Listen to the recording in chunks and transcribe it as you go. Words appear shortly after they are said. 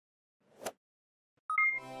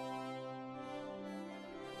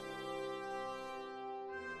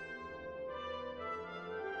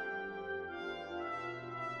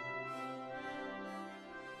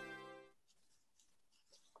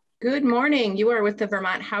Good morning. You are with the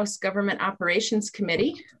Vermont House Government Operations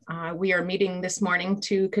Committee. We are meeting this morning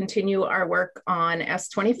to continue our work on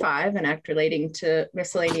S.25, an act relating to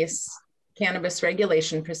miscellaneous cannabis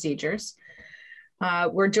regulation procedures.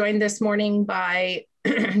 We're joined this morning by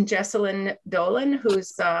Jessalyn Dolan,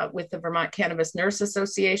 who's with the Vermont Cannabis Nurse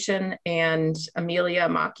Association, and Amelia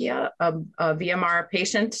Macchia, a VMR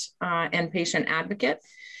patient and patient advocate.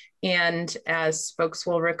 And as folks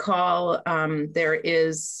will recall, there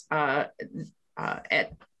is at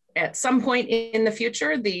some point in the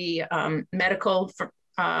future, the medical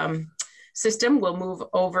system will move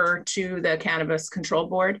over to the Cannabis Control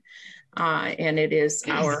Board. And it is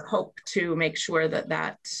our hope to make sure that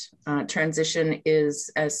that transition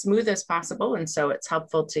is as smooth as possible. And so it's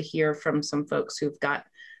helpful to hear from some folks who've got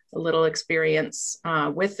a little experience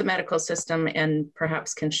with the medical system and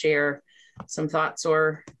perhaps can share some thoughts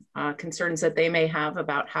or concerns that they may have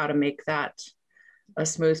about how to make that a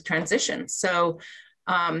smooth transition. So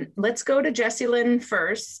let's go to Jessalyn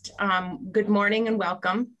first. Good morning and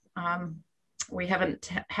welcome. We haven't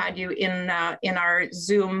had you in our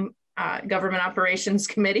Zoom Government Operations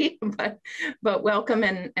Committee, but welcome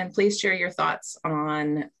and please share your thoughts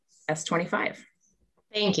on S.25.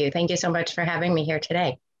 Thank you. Thank you so much for having me here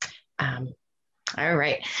today. All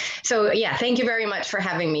right. So yeah, thank you very much for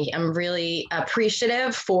having me. I'm really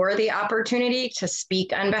appreciative for the opportunity to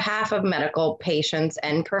speak on behalf of medical patients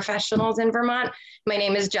and professionals in Vermont. My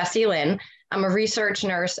name is Jessalyn. I'm a research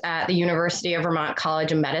nurse at the University of Vermont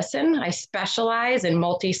College of Medicine. I specialize in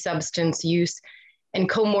multi-substance use and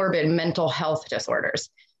comorbid mental health disorders.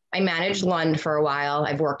 I managed Lund for a while.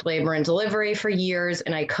 I've worked labor and delivery for years,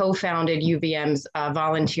 and I co-founded UVM's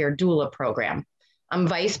volunteer doula program. I'm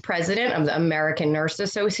vice president of the American Nurse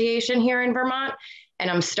Association here in Vermont, and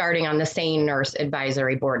I'm starting on the SANE Nurse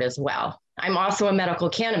Advisory Board as well. I'm also a medical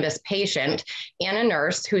cannabis patient and a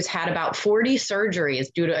nurse who's had about 40 surgeries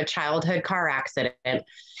due to a childhood car accident.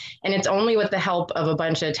 And it's only with the help of a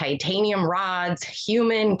bunch of titanium rods,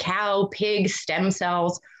 human, cow, pig stem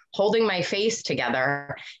cells, holding my face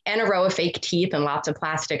together, and a row of fake teeth and lots of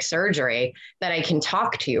plastic surgery that I can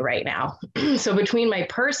talk to you right now. So between my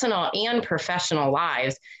personal and professional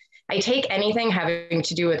lives, I take anything having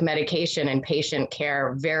to do with medication and patient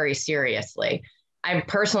care very seriously. I've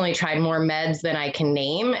personally tried more meds than I can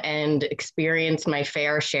name and experienced my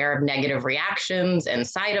fair share of negative reactions and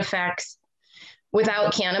side effects.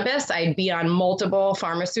 Without cannabis, I'd be on multiple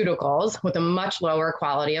pharmaceuticals with a much lower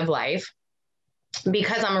quality of life.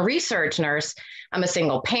 Because I'm a research nurse, I'm a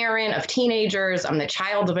single parent of teenagers, I'm the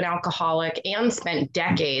child of an alcoholic, and spent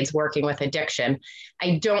decades working with addiction.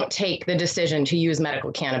 I don't take the decision to use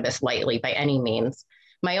medical cannabis lightly by any means.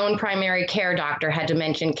 My own primary care doctor had to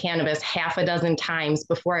mention cannabis half a dozen times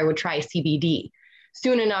before I would try CBD.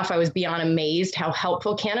 Soon enough, I was beyond amazed how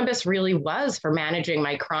helpful cannabis really was for managing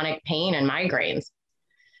my chronic pain and migraines.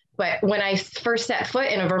 But when I first set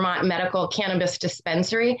foot in a Vermont medical cannabis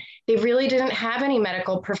dispensary, they really didn't have any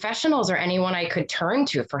medical professionals or anyone I could turn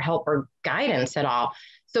to for help or guidance at all.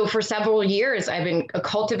 So for several years, I've been a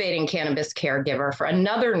cultivating cannabis caregiver for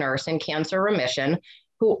another nurse in cancer remission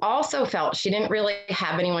who also felt she didn't really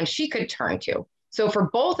have anyone she could turn to. So for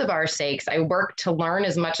both of our sakes, I worked to learn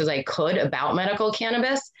as much as I could about medical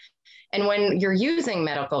cannabis. And when you're using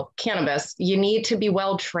medical cannabis, you need to be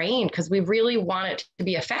well trained because we really want it to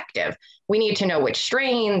be effective. We need to know which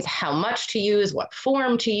strains, how much to use, what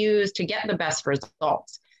form to use to get the best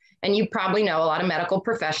results. And you probably know a lot of medical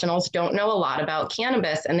professionals don't know a lot about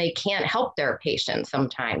cannabis and they can't help their patients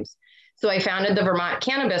sometimes. So I founded the Vermont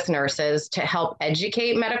Cannabis Nurses to help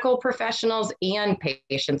educate medical professionals and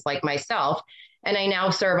patients like myself. And I now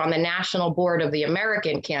serve on the national board of the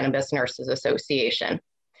American Cannabis Nurses Association.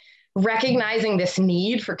 Recognizing this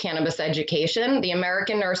need for cannabis education, the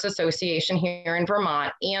American Nurse Association here in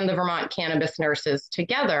Vermont and the Vermont Cannabis Nurses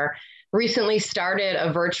together recently started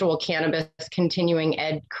a virtual cannabis continuing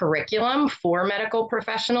ed curriculum for medical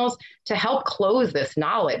professionals to help close this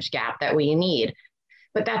knowledge gap that we need.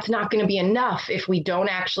 But that's not going to be enough if we don't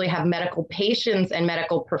actually have medical patients and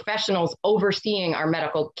medical professionals overseeing our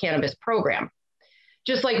medical cannabis program.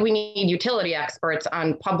 Just like we need utility experts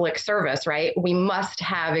on public service, right? We must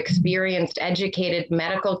have experienced, educated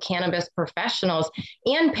medical cannabis professionals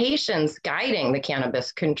and patients guiding the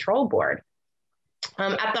Cannabis Control Board.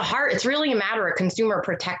 At the heart, it's really a matter of consumer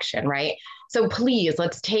protection, right? So please,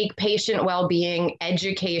 let's take patient well-being,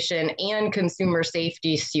 education, and consumer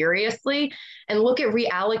safety seriously and look at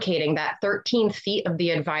reallocating that 13th seat of the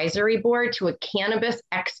advisory board to a cannabis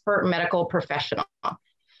expert medical professional.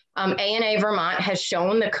 ANA Vermont has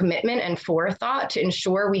shown the commitment and forethought to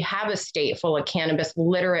ensure we have a state full of cannabis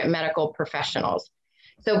literate medical professionals.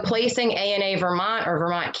 So placing ANA Vermont or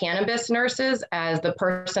Vermont cannabis nurses as the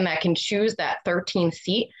person that can choose that 13th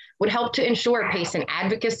seat would help to ensure patient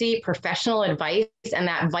advocacy, professional advice, and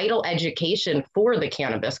that vital education for the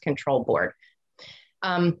Cannabis Control Board.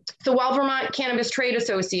 So while Vermont Cannabis Trade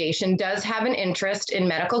Association does have an interest in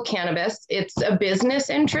medical cannabis, it's a business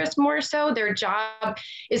interest more so. Their job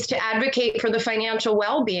is to advocate for the financial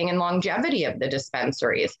well-being and longevity of the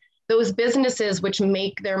dispensaries, those businesses which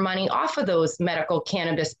make their money off of those medical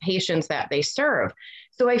cannabis patients that they serve.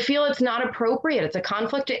 So I feel it's not appropriate. It's a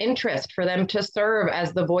conflict of interest for them to serve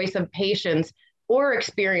as the voice of patients or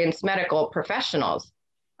experienced medical professionals.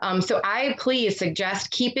 So I please suggest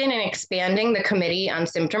keeping and expanding the Committee on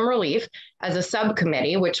Symptom Relief as a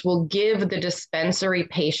subcommittee, which will give the dispensary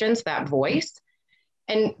patients that voice.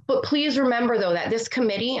 But please remember, though, that this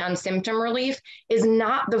Committee on Symptom Relief is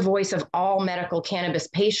not the voice of all medical cannabis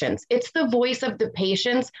patients. It's the voice of the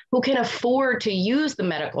patients who can afford to use the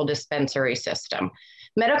medical dispensary system.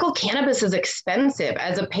 Medical cannabis is expensive.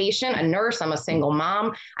 As a patient, a nurse, I'm a single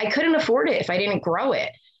mom. I couldn't afford it if I didn't grow it.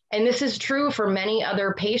 And this is true for many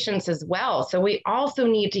other patients as well. So we also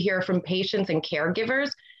need to hear from patients and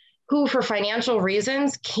caregivers who, for financial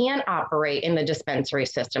reasons, can't operate in the dispensary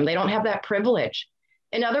system. They don't have that privilege.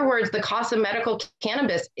 In other words, the cost of medical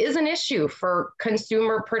cannabis is an issue for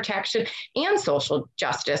consumer protection and social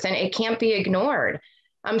justice, and it can't be ignored.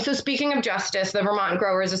 So speaking of justice, the Vermont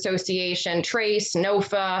Growers Association, TRACE,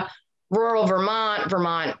 NOFA, Rural Vermont,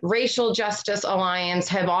 Vermont Racial Justice Alliance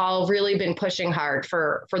have all really been pushing hard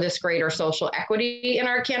for this greater social equity in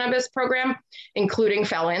our cannabis program, including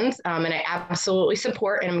felons. And I absolutely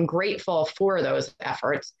support and I'm grateful for those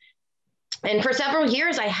efforts. And for several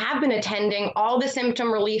years, I have been attending all the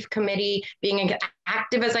Symptom Relief Committee, being as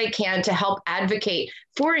active as I can to help advocate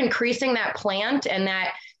for increasing that plant and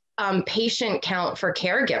that patient count for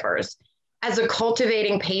caregivers. As a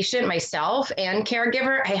cultivating patient myself and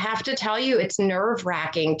caregiver, I have to tell you, it's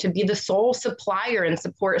nerve-wracking to be the sole supplier and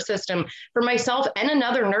support system for myself and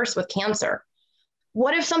another nurse with cancer.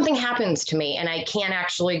 What if something happens to me and I can't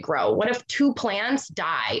actually grow? What if 2 plants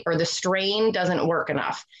die or the strain doesn't work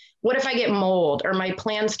enough? What if I get mold or my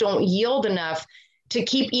plants don't yield enough to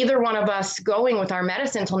keep either one of us going with our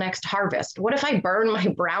medicine till next harvest? What if I burn my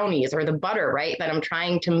brownies or the butter, right, that I'm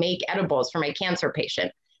trying to make edibles for my cancer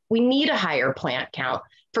patient? We need a higher plant count.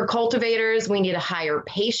 For cultivators, we need a higher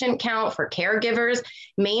patient count for caregivers.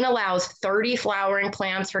 Maine allows 30 flowering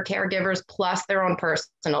plants for caregivers plus their own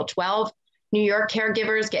personal 12. New York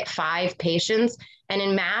caregivers get 5 patients, and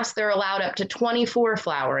in Mass, they're allowed up to 24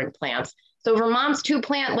 flowering plants. So Vermont's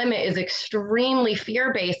 2-plant limit is extremely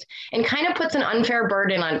fear-based and kind of puts an unfair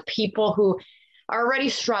burden on people who are already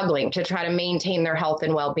struggling to try to maintain their health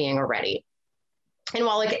and well-being already. And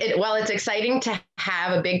while it's exciting to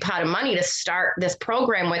have a big pot of money to start this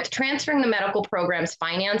program with, transferring the medical program's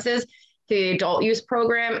finances to the adult use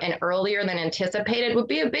program and earlier than anticipated would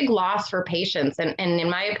be a big loss for patients and in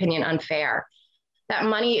my opinion, unfair. That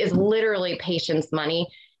money is literally patients' money.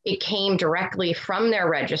 It came directly from their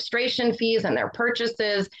registration fees and their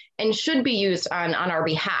purchases and should be used on our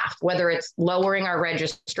behalf, whether it's lowering our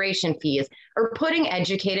registration fees or putting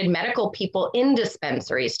educated medical people in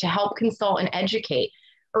dispensaries to help consult and educate,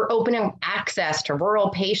 or opening access to rural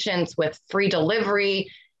patients with free delivery.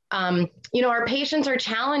 Our patients are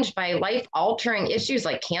challenged by life-altering issues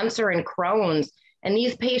like cancer and Crohn's, and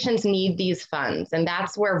these patients need these funds, and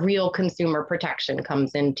that's where real consumer protection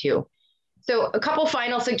comes into. So a couple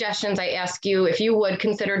final suggestions. I ask you if you would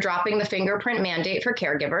consider dropping the fingerprint mandate for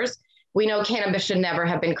caregivers. We know cannabis should never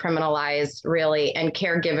have been criminalized, really, and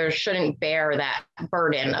caregivers shouldn't bear that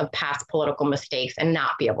burden of past political mistakes and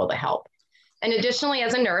not be able to help. And additionally,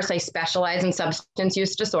 as a nurse, I specialize in substance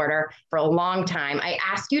use disorder for a long time. I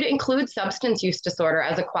ask you to include substance use disorder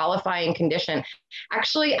as a qualifying condition.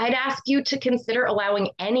 Actually, I'd ask you to consider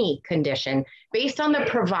allowing any condition based on the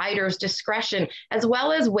provider's discretion, as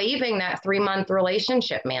well as waiving that 3-month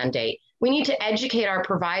relationship mandate. We need to educate our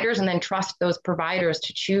providers and then trust those providers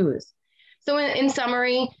to choose. So in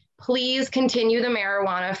summary, please continue the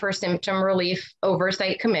Marijuana for Symptom Relief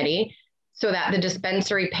Oversight Committee, so that the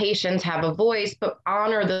dispensary patients have a voice, but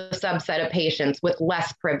honor the subset of patients with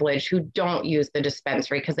less privilege who don't use the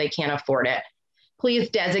dispensary because they can't afford it. Please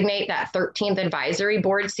designate that 13th advisory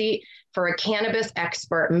board seat for a cannabis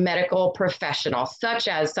expert medical professional, such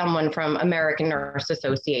as someone from American Nurse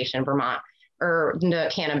Association, Vermont, or the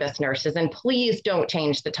cannabis nurses. And please don't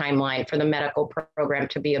change the timeline for the medical program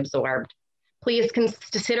to be absorbed. Please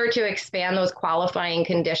consider to expand those qualifying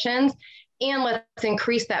conditions, and let's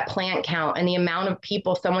increase that plant count and the amount of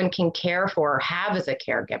people someone can care for or have as a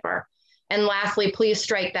caregiver. And lastly, please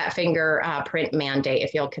strike that fingerprint mandate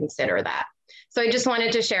if you'll consider that. So I just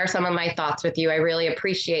wanted to share some of my thoughts with you. I really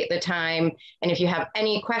appreciate the time. And if you have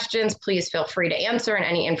any questions, please feel free to answer, and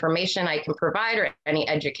any information I can provide or any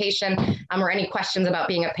education or any questions about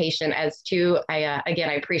being a patient as to, again,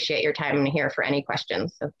 I appreciate your time. I'm here for any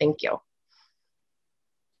questions. So thank you.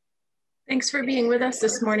 Thanks for being with us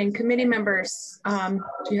this morning. Committee members,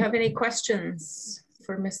 do you have any questions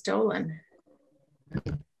for Ms. Dolan?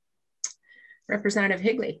 Representative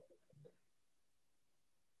Higley.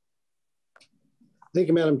 Thank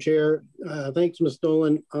you, Madam Chair. Thanks, Ms.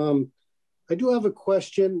 Dolan. I do have a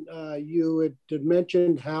question. You had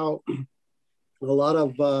mentioned how a lot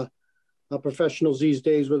of professionals these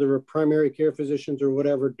days, whether they're primary care physicians or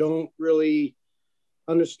whatever, don't really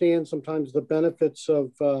understand sometimes the benefits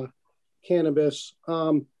of cannabis.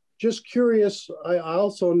 Just curious, I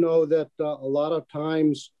also know that a lot of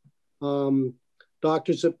times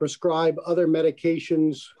doctors that prescribe other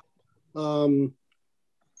medications don't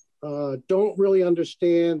really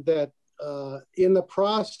understand that in the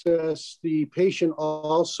process, the patient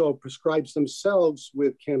also prescribes themselves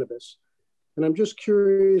with cannabis. And I'm just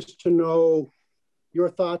curious to know your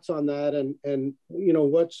thoughts on that, and you know,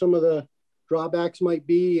 what some of the drawbacks might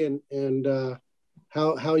be, and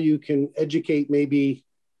how you can educate maybe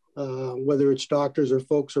whether it's doctors or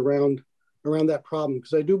folks around that problem,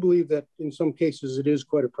 because I do believe that in some cases it is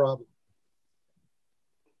quite a problem.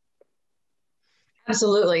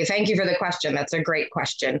 Absolutely. Thank you for the question. That's a great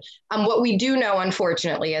question. What we do know,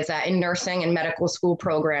 unfortunately, is that in nursing and medical school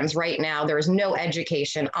programs right now, there is no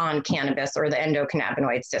education on cannabis or the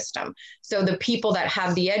endocannabinoid system. So the people that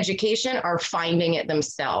have the education are finding it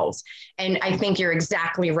themselves. And I think you're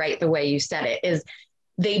exactly right the way you said it, is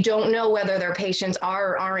they don't know whether their patients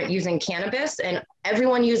are or aren't using cannabis, and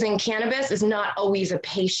everyone using cannabis is not always a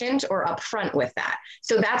patient or upfront with that.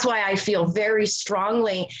 So that's why I feel very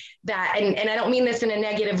strongly that, and I don't mean this in a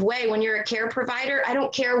negative way, when you're a care provider, I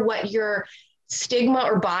don't care what your stigma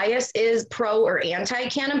or bias is, pro or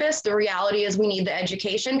anti-cannabis. The reality is we need the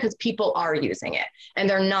education, because people are using it, and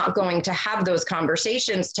they're not going to have those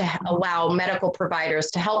conversations to allow medical providers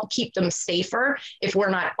to help keep them safer if we're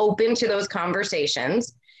not open to those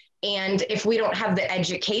conversations. And if we don't have the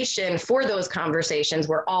education for those conversations,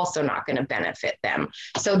 we're also not going to benefit them.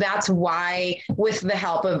 So that's why, with the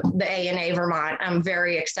help of the ANA Vermont, I'm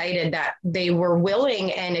very excited that they were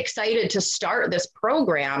willing and excited to start this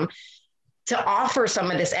program to offer some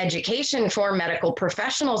of this education for medical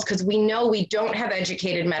professionals, because we know we don't have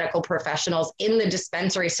educated medical professionals in the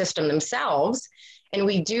dispensary system themselves. And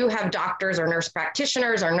we do have doctors or nurse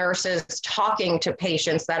practitioners or nurses talking to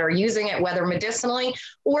patients that are using it, whether medicinally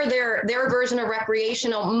or their version of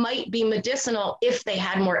recreational might be medicinal if they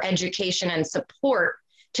had more education and support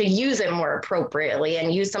to use it more appropriately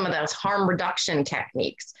and use some of those harm reduction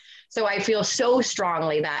techniques. So I feel so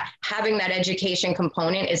strongly that having that education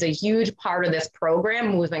component is a huge part of this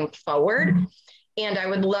program moving forward. And I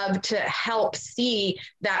would love to help see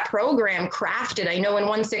that program crafted. I know in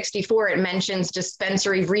 164, it mentions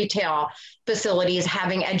dispensary retail facilities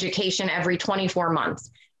having education every 24 months.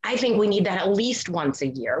 I think we need that at least once a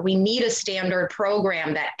year. We need a standard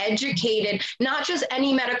program that educated, not just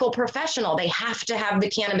any medical professional. They have to have the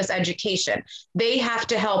cannabis education. They have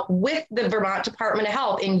to help with the Vermont Department of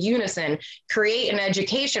Health in unison, create an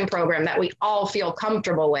education program that we all feel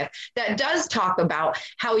comfortable with, that does talk about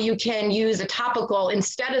how you can use a topical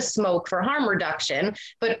instead of smoke for harm reduction,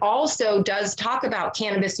 but also does talk about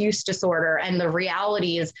cannabis use disorder and the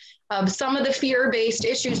realities of some of the fear-based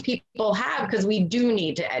issues people have, because we do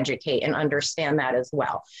need to educate and understand that as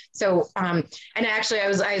well. So, and actually I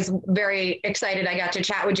was very excited. I got to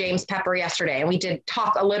chat with James Pepper yesterday, and we did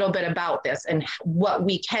talk a little bit about this and what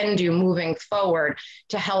we can do moving forward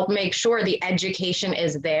to help make sure the education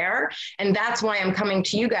is there. And that's why I'm coming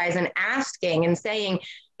to you guys and asking and saying,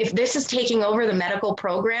 if this is taking over the medical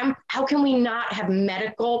program, how can we not have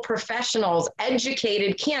medical professionals,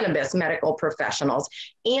 educated cannabis medical professionals,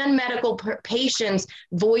 and medical patients'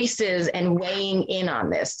 voices and weighing in on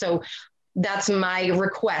this? So that's my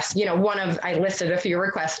request. You know, I listed a few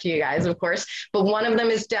requests to you guys, of course, but one of them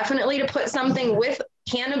is definitely to put something with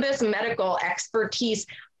cannabis medical expertise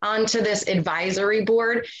onto this advisory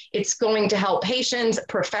board. It's going to help patients,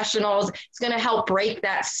 professionals. It's going to help break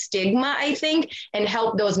that stigma, I think, and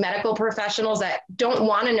help those medical professionals that don't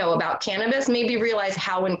want to know about cannabis maybe realize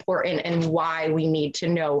how important and why we need to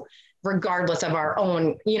know, regardless of our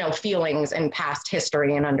own, feelings and past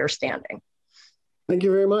history and understanding. Thank you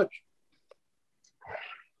very much.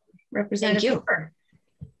 Representative Cooper.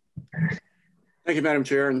 Thank you, Madam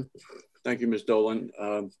Chair, and thank you, Ms. Dolan.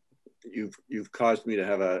 you've caused me to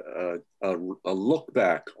have a look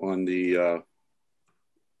back on the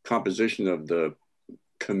composition of the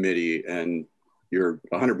committee, and you're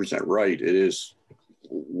 100% right. It is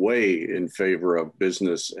way in favor of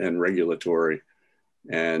business and regulatory,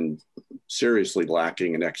 and seriously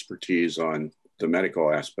lacking in expertise on the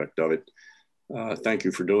medical aspect of it. Thank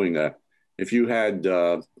you for doing that. If you had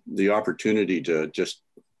the opportunity to just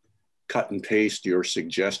cut and paste your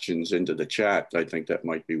suggestions into the chat, I think that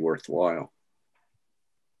might be worthwhile.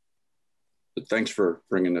 But thanks for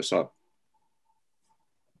bringing this up.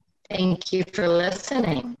 Thank you for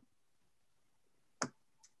listening.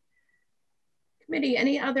 Committee,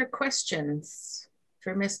 any other questions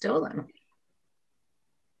for Ms. Dolan?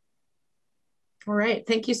 All right,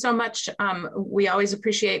 thank you so much. We always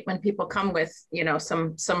appreciate when people come with, you know,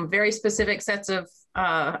 some very specific sets of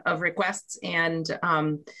requests, and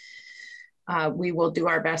we will do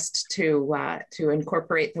our best to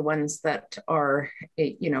incorporate the ones that are,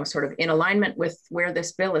 you know, sort of in alignment with where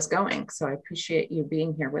this bill is going. So I appreciate you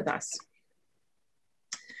being here with us.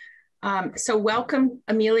 So welcome,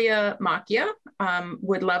 Amelia Macchia.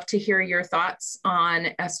 Would love to hear your thoughts on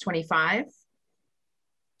S.25.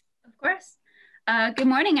 Of course. Good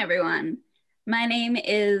morning, everyone. My name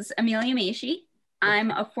is Amelia Macchia.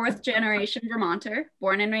 I'm a fourth-generation Vermonter,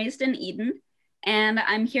 born and raised in Eden, and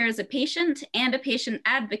I'm here as a patient and a patient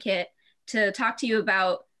advocate to talk to you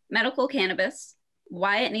about medical cannabis,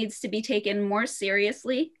 why it needs to be taken more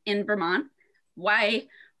seriously in Vermont, why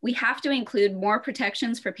we have to include more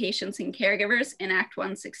protections for patients and caregivers in Act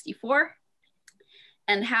 164,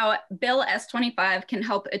 and how Bill S.25 can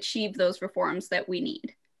help achieve those reforms that we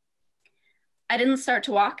need. I didn't start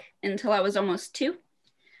to walk until I was almost 2.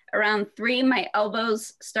 Around 3, my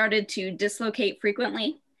elbows started to dislocate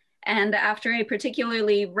frequently. And after a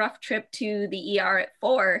particularly rough trip to the ER at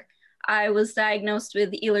 4, I was diagnosed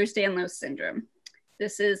with Ehlers-Danlos syndrome.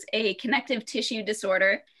 This is a connective tissue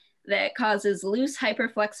disorder that causes loose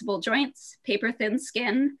hyperflexible joints, paper-thin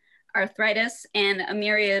skin, arthritis, and a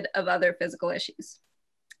myriad of other physical issues.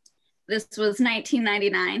 This was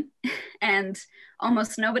 1999, and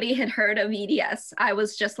almost nobody had heard of EDS. I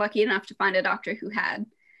was just lucky enough to find a doctor who had.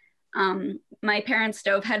 My parents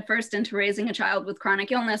dove headfirst into raising a child with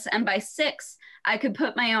chronic illness, and by 6, I could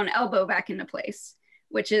put my own elbow back into place,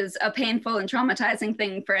 which is a painful and traumatizing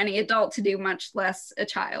thing for any adult to do, much less a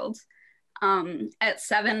child. At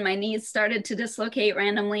 7, my knees started to dislocate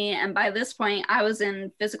randomly, and by this point, I was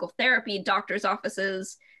in physical therapy, doctor's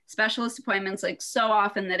offices, specialist appointments, like so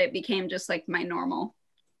often that it became just like my normal.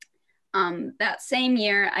 That same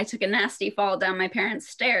year, I took a nasty fall down my parents'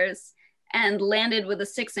 stairs and landed with a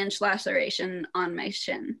 6-inch laceration on my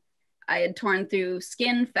shin. I had torn through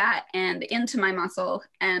skin, fat, and into my muscle,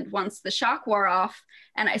 and once the shock wore off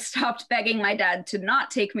and I stopped begging my dad to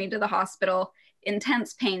not take me to the hospital,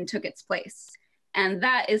 intense pain took its place. And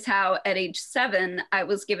that is how, at age 7, I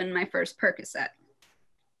was given my first Percocet.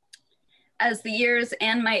 As the years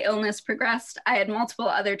and my illness progressed, I had multiple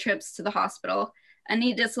other trips to the hospital, a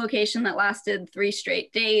knee dislocation that lasted 3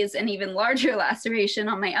 straight days, an even larger laceration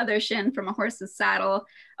on my other shin from a horse's saddle,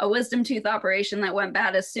 a wisdom tooth operation that went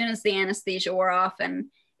bad as soon as the anesthesia wore off, and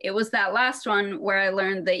it was that last one where I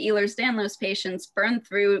learned that Ehlers-Danlos patients burn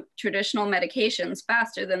through traditional medications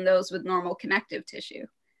faster than those with normal connective tissue.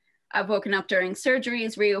 I've woken up during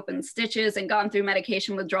surgeries, reopened stitches, and gone through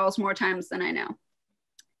medication withdrawals more times than I know.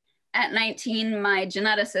 At 19, my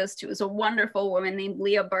geneticist, who was a wonderful woman named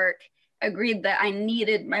Leah Burke, agreed that I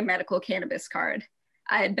needed my medical cannabis card.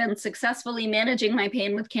 I had been successfully managing my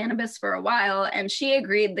pain with cannabis for a while, and she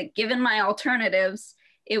agreed that given my alternatives,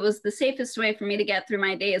 it was the safest way for me to get through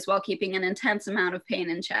my days while keeping an intense amount of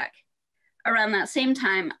pain in check. Around that same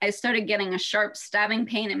time, I started getting a sharp stabbing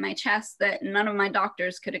pain in my chest that none of my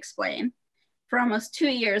doctors could explain. For almost 2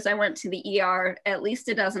 years, I went to the ER at least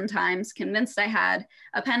a dozen times, convinced I had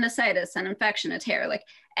appendicitis, an infection, a tear, like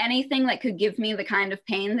anything that could give me the kind of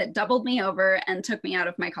pain that doubled me over and took me out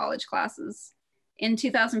of my college classes. In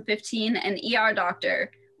 2015, an ER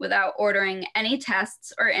doctor, without ordering any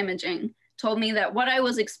tests or imaging, told me that what I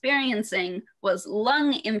was experiencing was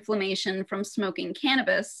lung inflammation from smoking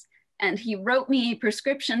cannabis, and he wrote me a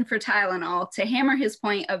prescription for Tylenol to hammer his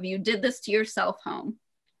point of "you did this to yourself" home.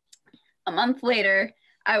 A month later,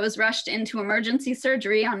 I was rushed into emergency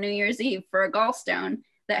surgery on New Year's Eve for a gallstone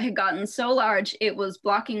that had gotten so large it was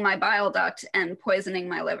blocking my bile duct and poisoning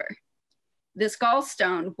my liver. This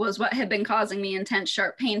gallstone was what had been causing me intense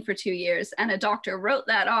sharp pain for 2 years, and a doctor wrote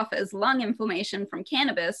that off as lung inflammation from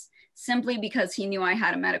cannabis simply because he knew I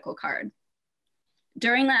had a medical card.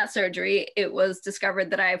 During that surgery, it was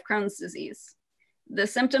discovered that I have Crohn's disease. The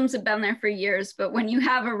symptoms have been there for years, but when you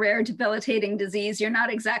have a rare debilitating disease, you're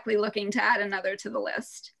not exactly looking to add another to the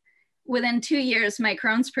list. Within 2 years, my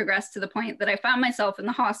Crohn's progressed to the point that I found myself in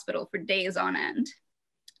the hospital for days on end.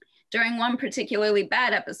 During one particularly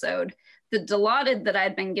bad episode, the Dilaudid that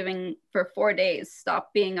I'd been giving for 4 days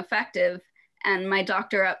stopped being effective, and my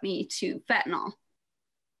doctor upped me to fentanyl.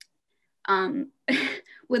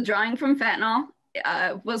 Withdrawing from fentanyl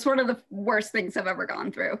was one of the worst things I've ever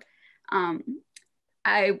gone through.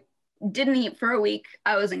 I didn't eat for a week.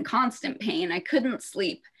 I was in constant pain. I couldn't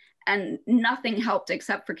sleep, and nothing helped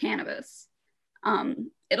except for cannabis.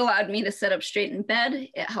 It allowed me to sit up straight in bed.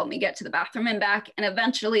 It helped me get to the bathroom and back. And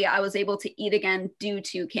eventually I was able to eat again due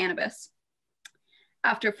to cannabis.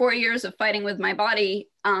 After 4 years of fighting with my body,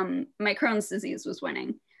 my Crohn's disease was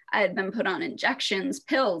winning. I had been put on injections,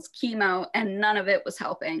 pills, chemo, and none of it was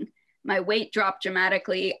helping. My weight dropped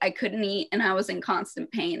dramatically. I couldn't eat and I was in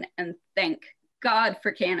constant pain. And thank God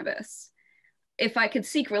for cannabis. If I could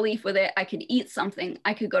seek relief with it, I could eat something,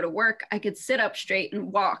 I could go to work, I could sit up straight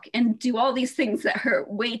and walk and do all these things that hurt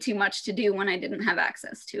way too much to do when I didn't have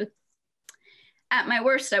access to. At my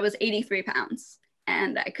worst, I was 83 pounds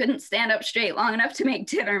and I couldn't stand up straight long enough to make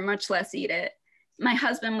dinner, much less eat it. My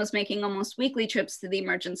husband was making almost weekly trips to the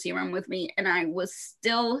emergency room with me and I was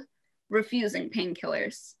still refusing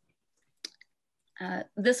painkillers.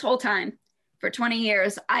 This whole time, for 20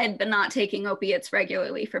 years, I had been not taking opiates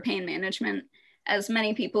regularly for pain management, as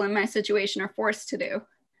many people in my situation are forced to do.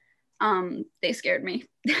 They scared me.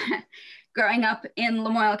 Growing up in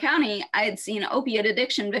Lamoille County, I had seen opiate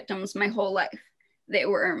addiction victims my whole life. They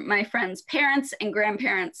were my friends' parents and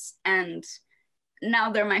grandparents, and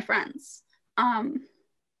now they're my friends.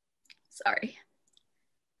 Sorry.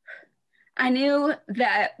 I knew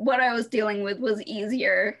that what I was dealing with was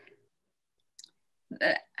easier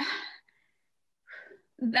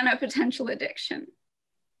than a potential addiction.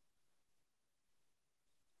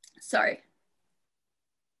 Sorry.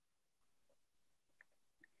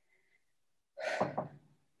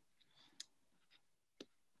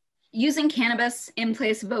 Using cannabis in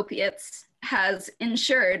place of opiates has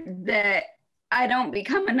ensured that I don't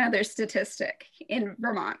become another statistic in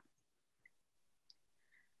Vermont.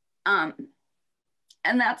 And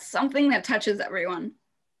that's something that touches everyone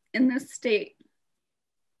in this state.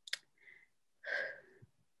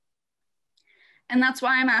 And that's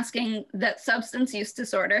why I'm asking that substance use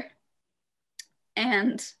disorder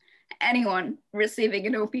and anyone receiving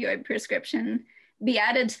an opioid prescription be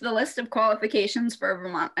added to the list of qualifications for a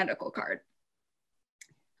Vermont medical card.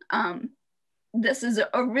 This is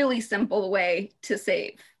a really simple way to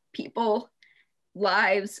save people,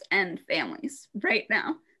 lives, and families right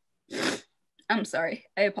now. I'm sorry,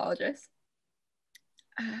 I apologize.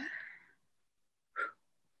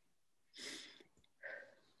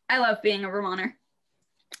 I love being a Vermonter.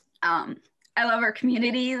 I love our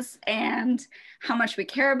communities and how much we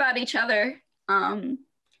care about each other.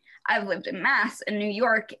 I've lived in Mass and New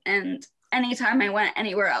York, and anytime I went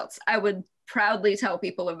anywhere else, I would proudly tell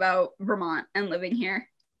people about Vermont and living here.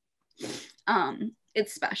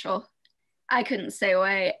 It's special. I couldn't stay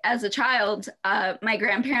away. As a child, my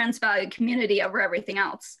grandparents valued community over everything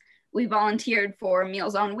else. We volunteered for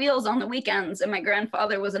Meals on Wheels on the weekends, and my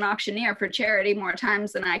grandfather was an auctioneer for charity more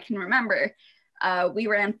times than I can remember. We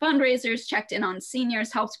ran fundraisers, checked in on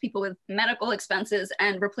seniors, helped people with medical expenses,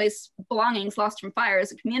 and replaced belongings lost from fire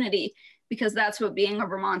as a community, because that's what being a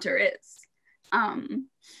Vermonter is.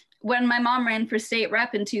 When my mom ran for state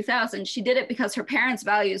rep in 2000, she did it because her parents'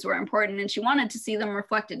 values were important and she wanted to see them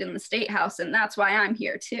reflected in the state house, and that's why I'm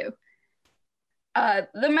here too.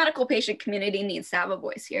 The medical patient community needs to have a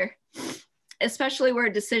voice here, especially where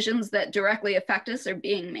decisions that directly affect us are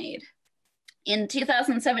being made. In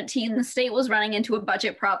 2017, the state was running into a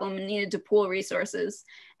budget problem and needed to pool resources.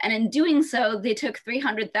 And in doing so, they took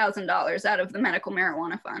 $300,000 out of the medical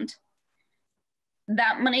marijuana fund.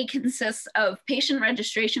 That money consists of patient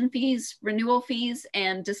registration fees, renewal fees,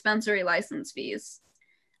 and dispensary license fees.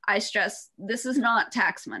 I stress, this is not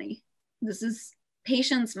tax money. This is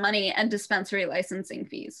patients' money and dispensary licensing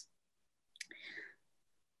fees.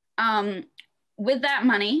 With that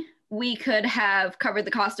money, we could have covered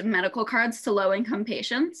the cost of medical cards to low-income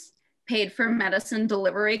patients, paid for medicine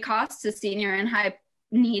delivery costs to senior and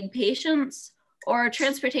high-need patients, or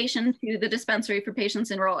transportation to the dispensary for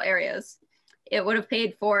patients in rural areas. It would have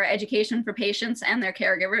paid for education for patients and their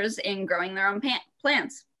caregivers in growing their own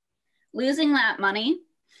plants. Losing that money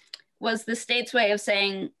was the state's way of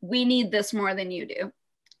saying, we need this more than you do.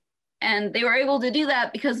 And they were able to do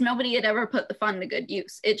that because nobody had ever put the fund to good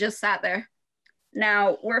use. It just sat there.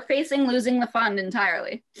 Now, we're facing losing the fund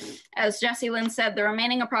entirely. As Jessie Lynn said, the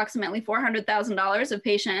remaining approximately $400,000 of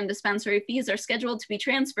patient and dispensary fees are scheduled to be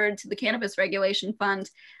transferred to the Cannabis Regulation Fund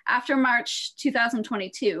after March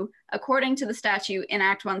 2022, according to the statute in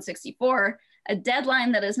Act 164, a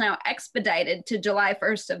deadline that is now expedited to July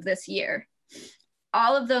 1st of this year.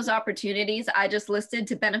 All of those opportunities I just listed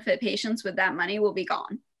to benefit patients with that money will be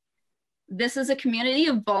gone. This is a community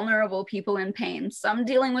of vulnerable people in pain, some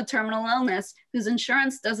dealing with terminal illness whose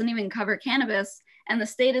insurance doesn't even cover cannabis, and the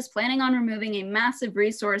state is planning on removing a massive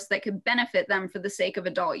resource that could benefit them for the sake of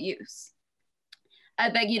adult use. I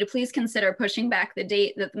beg you to please consider pushing back the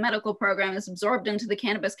date that the medical program is absorbed into the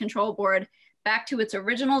Cannabis Control Board back to its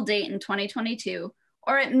original date in 2022,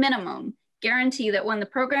 or at minimum, guarantee that when the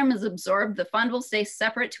program is absorbed, the fund will stay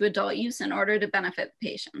separate to adult use in order to benefit the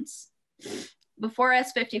patients. Before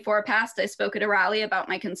S.25 passed, I spoke at a rally about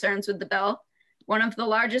my concerns with the bill. One of the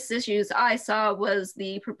largest issues I saw was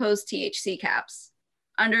the proposed THC caps.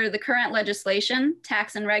 Under the current legislation,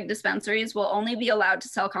 tax and reg dispensaries will only be allowed to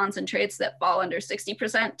sell concentrates that fall under 60%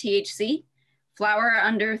 THC, flower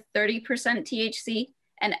under 30% THC,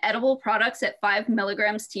 and edible products at 5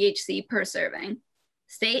 milligrams THC per serving.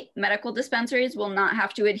 State medical dispensaries will not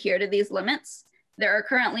have to adhere to these limits. There are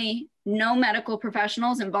currently no medical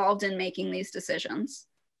professionals involved in making these decisions.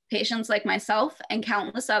 Patients like myself and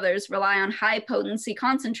countless others rely on high potency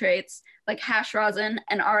concentrates like hash rosin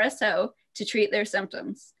and RSO to treat their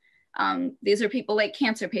symptoms. These are people like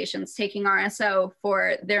cancer patients taking RSO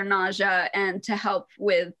for their nausea and to help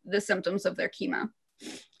with the symptoms of their chemo.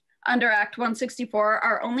 Under Act 164,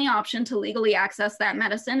 our only option to legally access that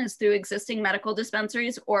medicine is through existing medical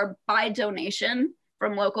dispensaries or by donation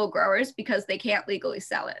from local growers because they can't legally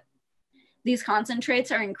sell it. These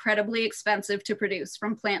concentrates are incredibly expensive to produce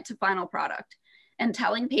from plant to final product, and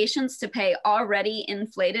telling patients to pay already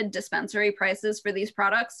inflated dispensary prices for these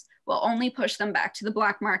products will only push them back to the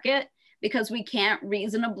black market because we can't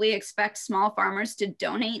reasonably expect small farmers to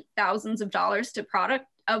donate thousands of dollars to product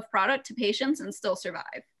to patients and still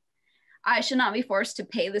survive. I should not be forced to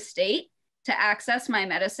pay the state to access my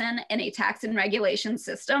medicine in a tax and regulation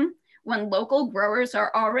system when local growers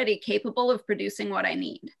are already capable of producing what I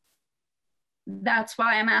need. That's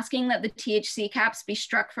why I'm asking that the THC caps be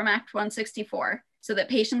struck from Act 164 so that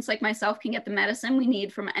patients like myself can get the medicine we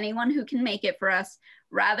need from anyone who can make it for us,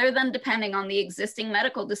 rather than depending on the existing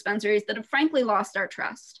medical dispensaries that have frankly lost our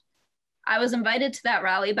trust. I was invited to that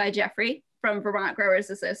rally by Jeffrey from Vermont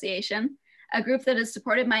Growers Association, a group that has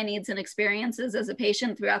supported my needs and experiences as a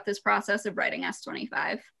patient throughout this process of writing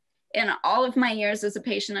S.25. In all of my years as a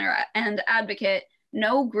patient and advocate,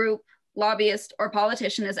 no group, lobbyist, or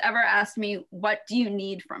politician has ever asked me, what do you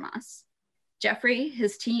need from us? Jeffrey,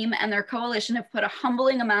 his team, and their coalition have put a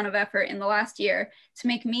humbling amount of effort in the last year to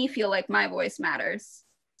make me feel like my voice matters.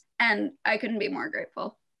 And I couldn't be more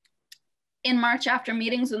grateful. In March, after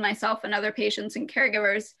meetings with myself and other patients and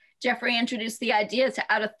caregivers, Jeffrey introduced the idea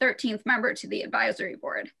to add a 13th member to the advisory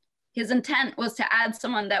board. His intent was to add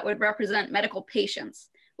someone that would represent medical patients,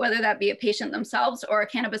 whether that be a patient themselves or a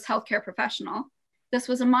cannabis healthcare professional. This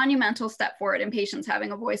was a monumental step forward in patients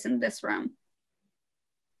having a voice in this room.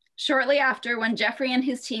 Shortly after, when Jeffrey and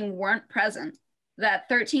his team weren't present, that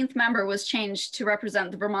 13th member was changed to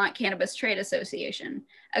represent the Vermont Cannabis Trade Association,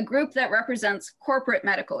 a group that represents corporate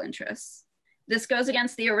medical interests. This goes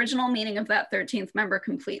against the original meaning of that 13th member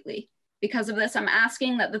completely. Because of this, I'm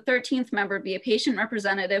asking that the 13th member be a patient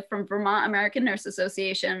representative from Vermont American Nurse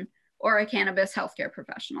Association or a cannabis healthcare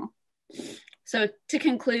professional. So to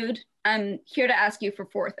conclude, I'm here to ask you for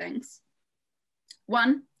 4 things.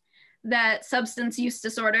 1, that substance use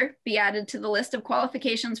disorder be added to the list of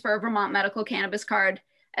qualifications for a Vermont medical cannabis card,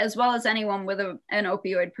 as well as anyone with an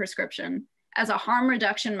opioid prescription, as a harm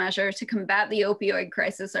reduction measure to combat the opioid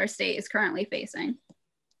crisis our state is currently facing.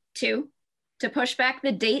 2, to push back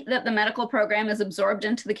the date that the medical program is absorbed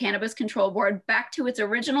into the Cannabis Control Board back to its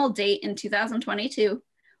original date in 2022,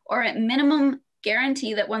 or at minimum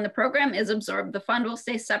guarantee that when the program is absorbed, the fund will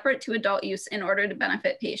stay separate to adult use in order to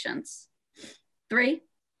benefit patients. 3,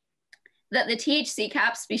 that the THC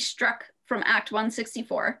caps be struck from Act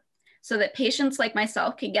 164 so that patients like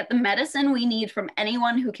myself can get the medicine we need from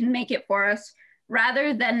anyone who can make it for us,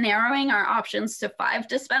 rather than narrowing our options to 5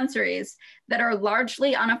 dispensaries that are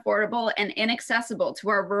largely unaffordable and inaccessible to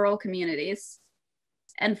our rural communities.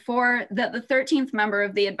 And 4, that the 13th member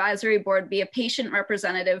of the advisory board be a patient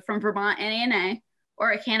representative from Vermont NANA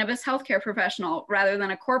or a cannabis healthcare professional rather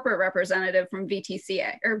than a corporate representative from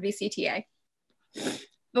VTCA or VCTA.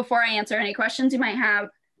 Before I answer any questions you might have,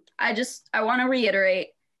 I want to reiterate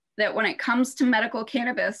that when it comes to medical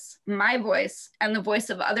cannabis, my voice and the voice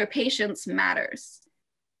of other patients matters.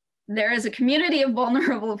 There is a community of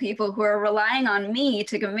vulnerable people who are relying on me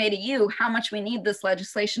to convey to you how much we need this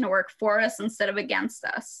legislation to work for us instead of against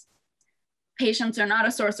us. Patients are not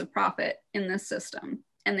a source of profit in this system,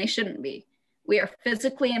 and they shouldn't be. We are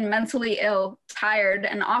physically and mentally ill, tired,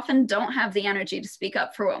 and often don't have the energy to speak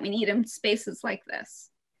up for what we need in spaces like this.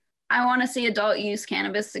 I want to see adult use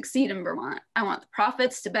cannabis succeed in Vermont. I want the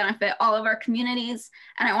profits to benefit all of our communities,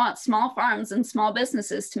 and I want small farms and small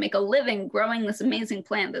businesses to make a living growing this amazing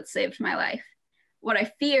plant that saved my life. What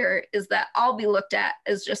I fear is that I'll be looked at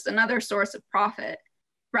as just another source of profit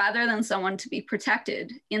rather than someone to be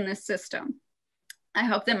protected in this system. I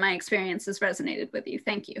hope that my experience has resonated with you.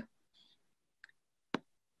 Thank you.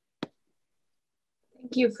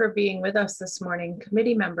 Thank you for being with us this morning.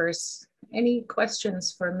 Committee members, any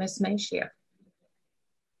questions for Ms. Mashia?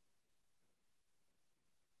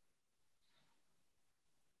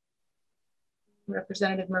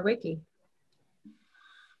 Representative Murwicki.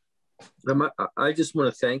 I just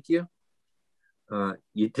want to thank you.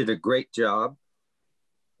 You did a great job.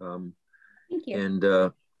 Thank you.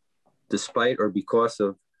 And despite or because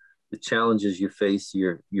of the challenges you face,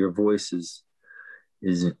 your voice is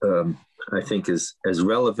I think is as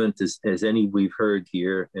relevant as any we've heard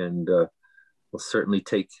here, and we'll certainly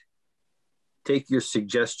take your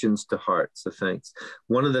suggestions to heart. So thanks.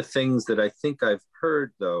 One of the things that I think I've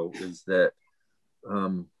heard though is that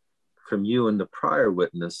from you and the prior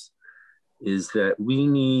witness is that we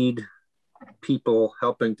need people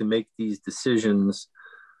helping to make these decisions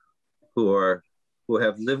who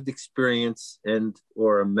have lived experience and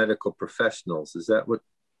or are medical professionals. Is that would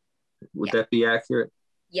Yeah. that be accurate?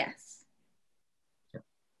 Yes. Yeah.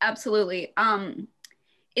 Absolutely.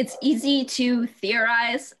 It's easy to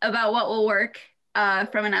theorize about what will work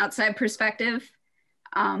from an outside perspective.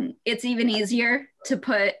 It's even easier to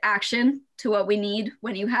put action to what we need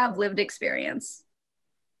when you have lived experience.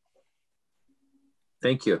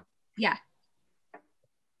 Thank you. Yeah.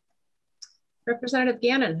 Representative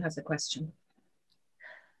Gannon has a question.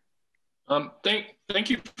 Thank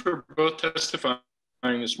you for both testifying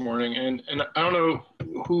this morning. And I don't know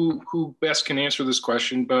who best can answer this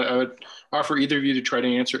question, but I would offer either of you to try to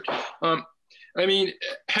answer it. I mean,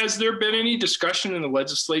 has there been any discussion in the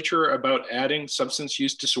legislature about adding substance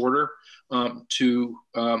use disorder to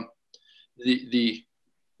the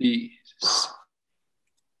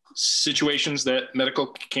situations that medical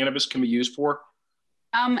cannabis can be used for?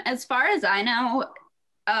 As far as I know,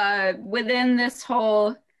 within this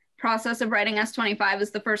whole process of writing S.25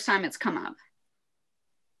 is the first time it's come up.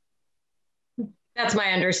 That's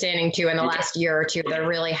my understanding too. In the last year or two, there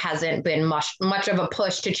really hasn't been much of a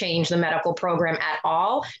push to change the medical program at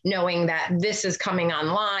all, knowing that this is coming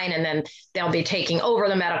online and then they'll be taking over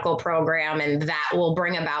the medical program and that will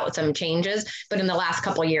bring about some changes. But in the last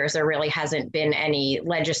couple of years, there really hasn't been any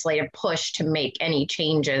legislative push to make any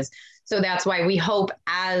changes. So that's why we hope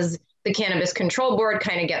as the Cannabis Control Board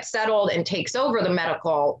kind of gets settled and takes over the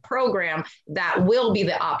medical program, that will be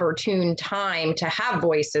the opportune time to have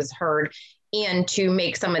voices heard and to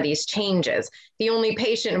make some of these changes. The only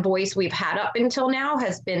patient voice we've had up until now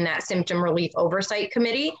has been that Symptom Relief Oversight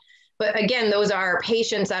Committee. But again, those are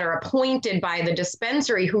patients that are appointed by the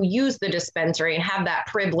dispensary who use the dispensary and have that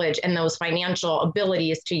privilege and those financial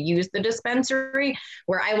abilities to use the dispensary,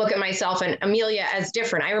 where I look at myself and Amelia as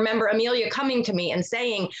different. I remember Amelia coming to me and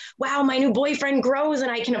saying, wow, my new boyfriend grows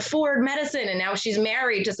and I can afford medicine. And now she's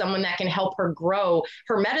married to someone that can help her grow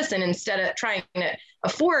her medicine instead of trying to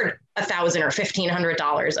afford $1,000 or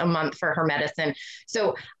 $1,500 a month for her medicine.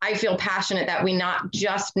 So I feel passionate that we not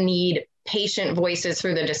just need patient voices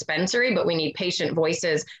through the dispensary, but we need patient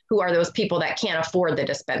voices who are those people that can't afford the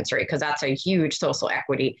dispensary, because that's a huge social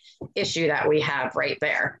equity issue that we have right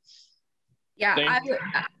there. Yeah,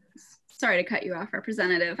 sorry to cut you off,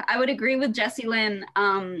 Representative. I would agree with Jessie Lynn.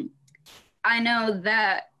 I know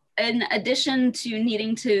that in addition to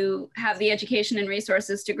needing to have the education and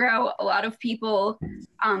resources to grow, a lot of people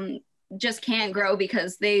just can't grow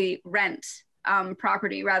because they rent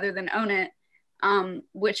property rather than own it.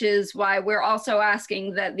 Which is why we're also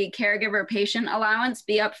asking that the caregiver patient allowance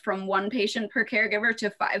be up from 1 patient per caregiver to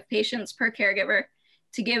 5 patients per caregiver,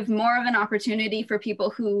 to give more of an opportunity for people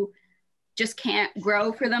who just can't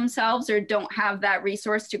grow for themselves or don't have that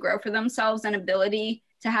resource to grow for themselves and ability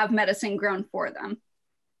to have medicine grown for them.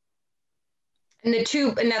 And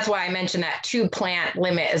that's why I mentioned that 2-plant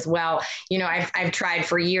limit as well. You know, I've tried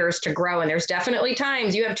for years to grow, and there's definitely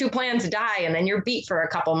times you have 2 plants die and then you're beat for a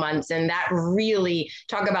couple months. And that really,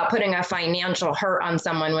 talk about putting a financial hurt on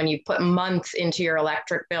someone when you put months into your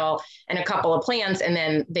electric bill and a couple of plants and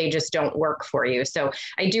then they just don't work for you. So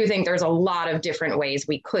I do think there's a lot of different ways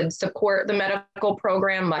we could support the medical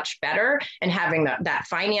program much better, and having that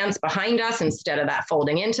finance behind us instead of that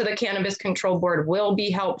folding into the Cannabis Control Board will be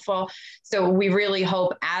helpful. So we really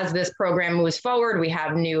hope as this program moves forward, we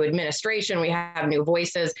have new administration, we have new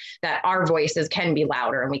voices, that our voices can be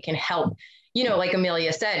louder and we can help. You know, like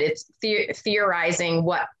Amelia said, it's theorizing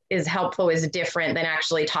what is helpful is different than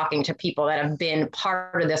actually talking to people that have been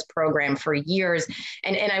part of this program for years.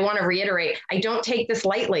 And I want to reiterate, I don't take this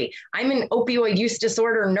lightly. I'm an opioid use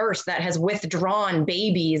disorder nurse that has withdrawn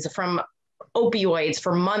babies from opioids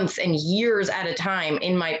for months and years at a time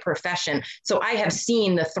in my profession. So I have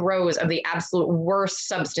seen the throes of the absolute worst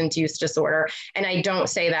substance use disorder. And I don't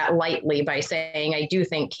say that lightly by saying I do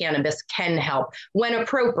think cannabis can help when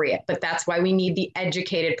appropriate, but that's why we need the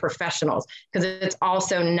educated professionals, because it's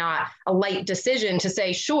also not a light decision to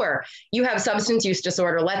say, sure, you have substance use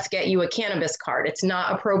disorder, let's get you a cannabis card. It's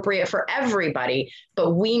not appropriate for everybody,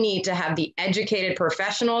 but we need to have the educated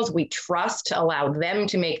professionals we trust to allow them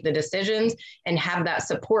to make the decisions and have that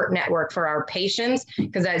support network for our patients.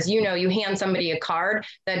 Because as you know, you hand somebody a card,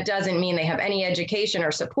 that doesn't mean they have any education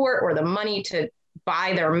or support or the money to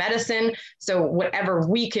buy their medicine. So whatever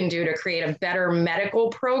we can do to create a better medical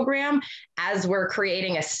program as we're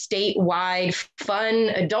creating a statewide fun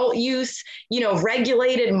adult use,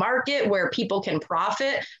 regulated market where people can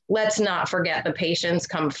profit, let's not forget the patients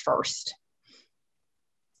come first.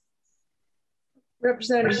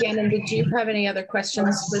 Representative Gannon, did you have any other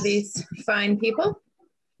questions for these fine people?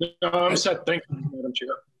 No, I'm set. Thank you, Madam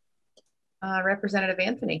Chair. Representative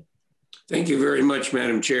Anthony. Thank you very much,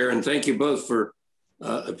 Madam Chair, and thank you both for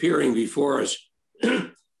appearing before us.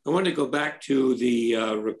 I want to go back to the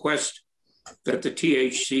request that the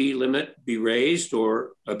THC limit be raised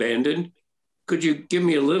or abandoned. Could you give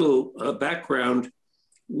me a little background?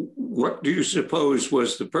 What do you suppose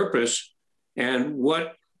was the purpose, and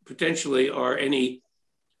what potentially are any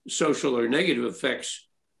social or negative effects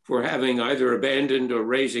for having either abandoned or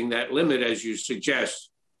raising that limit as you suggest?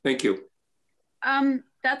 Thank you.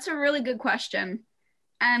 That's a really good question.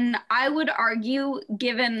 And I would argue,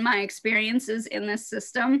 given my experiences in this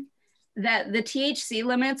system, that the THC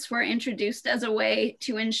limits were introduced as a way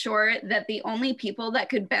to ensure that the only people that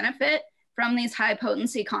could benefit from these high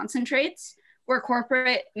potency concentrates were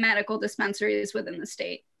corporate medical dispensaries within the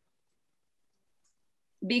state.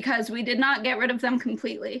 Because we did not get rid of them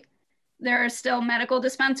completely. There are still medical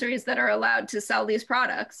dispensaries that are allowed to sell these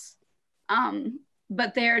products,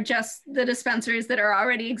 but they're just the dispensaries that are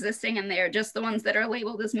already existing, and they're just the ones that are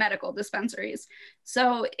labeled as medical dispensaries.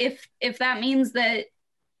 So if that means that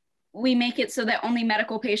we make it so that only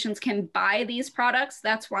medical patients can buy these products,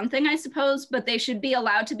 that's one thing, I suppose, but they should be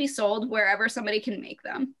allowed to be sold wherever somebody can make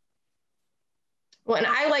them. Well, and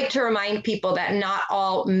I like to remind people that not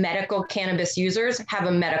all medical cannabis users have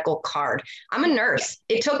a medical card. I'm a nurse.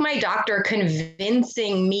 It took my doctor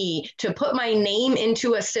convincing me to put my name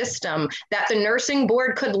into a system that the nursing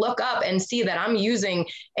board could look up and see that I'm using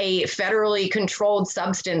a federally controlled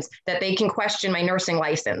substance, that they can question my nursing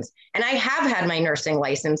license. And I have had my nursing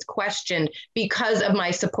license questioned because of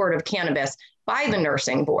my support of cannabis by the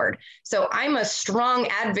nursing board. So I'm a strong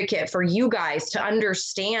advocate for you guys to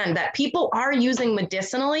understand that people are using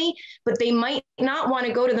medicinally, but they might not want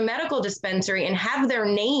to go to the medical dispensary and have their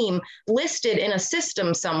name listed in a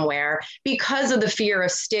system somewhere because of the fear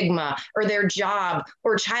of stigma or their job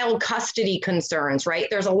or child custody concerns, right?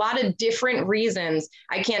 There's a lot of different reasons,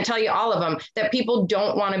 I can't tell you all of them, that people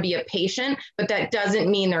don't want to be a patient, but that doesn't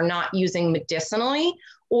mean they're not using medicinally.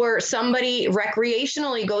 Or somebody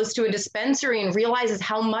recreationally goes to a dispensary and realizes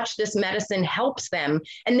how much this medicine helps them,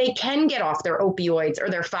 and they can get off their opioids or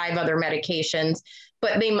their 5 other medications,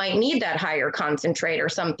 but they might need that higher concentrate or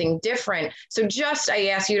something different. So I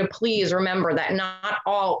ask you to please remember that not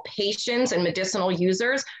all patients and medicinal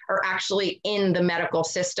users are actually in the medical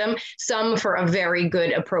system, some for a very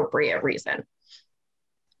good, appropriate reason.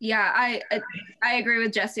 Yeah, I agree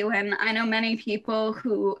with Jessie Lynn. I know many people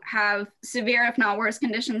who have severe, if not worse,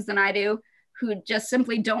 conditions than I do, who just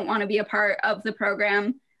simply don't want to be a part of the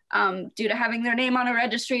program due to having their name on a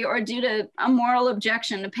registry or due to a moral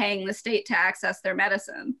objection to paying the state to access their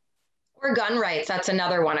medicine. Or gun rights. That's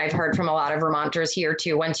another one I've heard from a lot of Vermonters here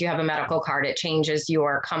too. Once you have a medical card, it changes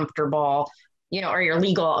your comfortable or your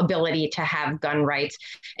legal ability to have gun rights.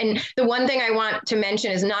 And the one thing I want to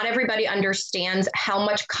mention is not everybody understands how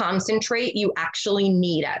much concentrate you actually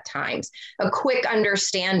need at times. A quick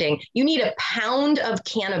understanding, you need a pound of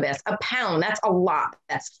cannabis, a pound, that's a lot.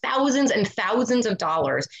 That's thousands and thousands of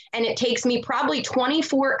dollars. And it takes me probably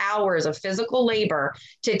 24 hours of physical labor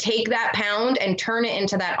to take that pound and turn it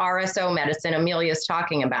into that RSO medicine Amelia's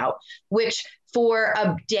talking about, which for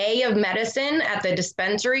a day of medicine at the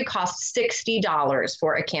dispensary costs $60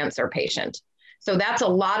 for a cancer patient. So that's a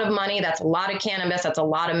lot of money. That's a lot of cannabis. That's a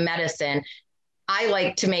lot of medicine. I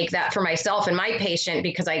like to make that for myself and my patient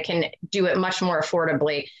because I can do it much more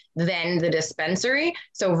affordably than the dispensary.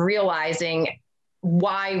 So realizing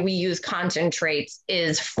why we use concentrates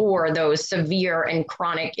is for those severe and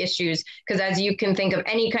chronic issues. Because as you can think of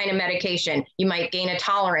any kind of medication, you might gain a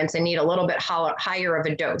tolerance and need a little bit higher of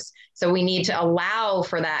a dose. So we need to allow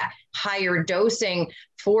for that higher dosing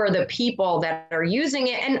for the people that are using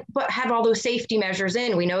it, but have all those safety measures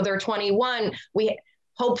in. We know they're 21.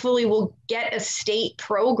 Hopefully we'll get a state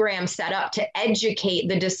program set up to educate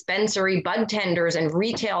the dispensary bud tenders and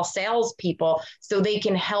retail salespeople so they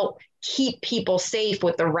can help keep people safe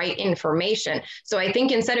with the right information. So I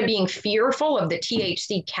think instead of being fearful of the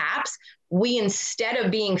THC caps, instead of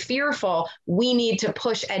being fearful, we need to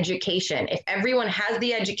push education. If everyone has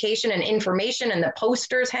the education and information and the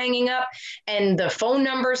posters hanging up and the phone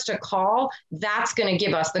numbers to call, that's going to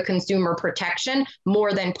give us the consumer protection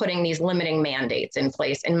more than putting these limiting mandates in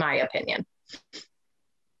place, in my opinion.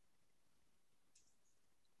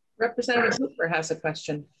 Representative Hooper has a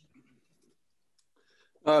question.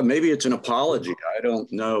 Maybe it's an apology. I don't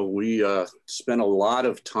know. We spent a lot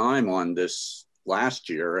of time on this last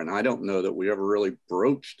year, and I don't know that we ever really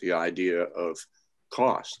broached the idea of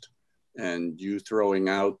cost. And you throwing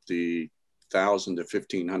out the $1,000 to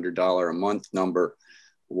 $1,500 a month number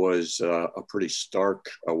was a pretty stark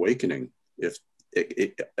awakening.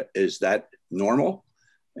 Is that normal?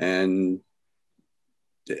 And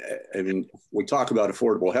I mean, we talk about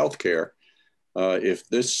affordable health care. If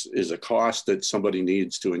this is a cost that somebody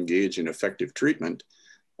needs to engage in effective treatment,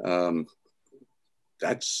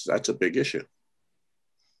 that's a big issue.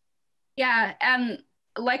 Yeah, and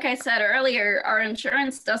like I said earlier, our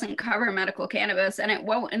insurance doesn't cover medical cannabis, and it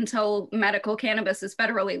won't until medical cannabis is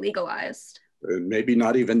federally legalized. Maybe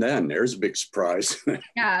not even then. There's a big surprise.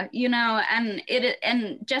 Yeah, and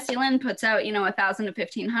Jesse Lynn puts out, $1,000 to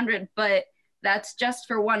 $1,500, but that's just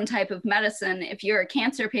for one type of medicine. If you're a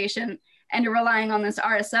cancer patient and you're relying on this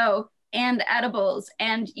RSO and edibles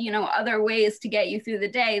and other ways to get you through the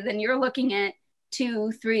day, then you're looking at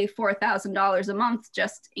 $2,000, $3,000, $4,000 a month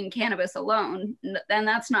just in cannabis alone. Then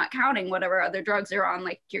that's not counting whatever other drugs are on,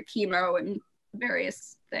 like your chemo and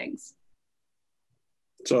various things.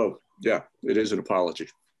 So yeah, it is an apology.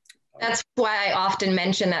 That's why I often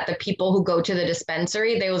mention that the people who go to the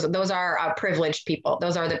dispensary, those are privileged people.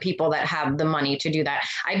 Those are the people that have the money to do that.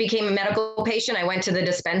 I became a medical patient. I went to the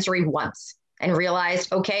dispensary once and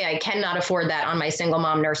realized, okay, I cannot afford that on my single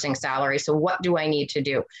mom nursing salary. So what do I need to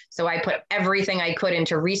do? So I put everything I could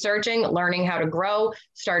into researching, learning how to grow,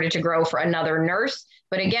 started to grow for another nurse.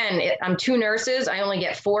 But again, I'm 2 nurses. I only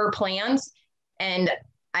get 4 plants, and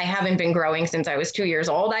I haven't been growing since I was 2 years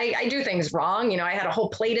old. I do things wrong. I had a whole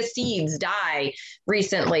plate of seeds die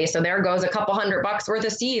recently. So there goes a couple $100 worth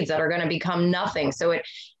of seeds that are going to become nothing. So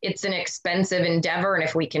it's an expensive endeavor. And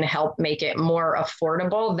if we can help make it more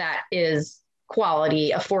affordable, that is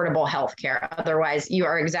quality, affordable healthcare. Otherwise, you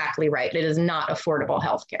are exactly right. It is not affordable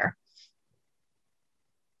healthcare.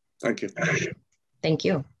 Thank you. Thank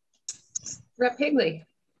you. Rep. Higley.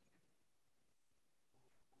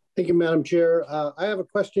 Thank you, Madam Chair. I have a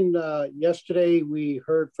question. Yesterday, we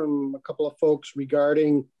heard from a couple of folks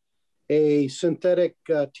regarding a synthetic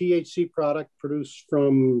THC product produced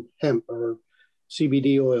from hemp or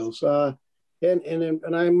CBD oils.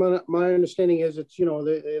 And my understanding is it's,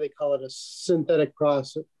 they call it a synthetic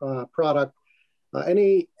product.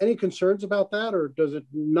 Any concerns about that, or does it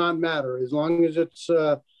not matter as long as it's,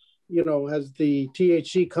 has the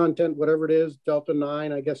THC content, whatever it is, Delta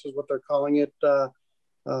 9, I guess is what they're calling it.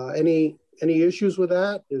 Any issues with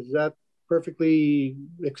that? Is that perfectly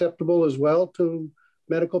acceptable as well to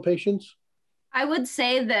medical patients? I would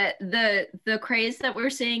say that the craze that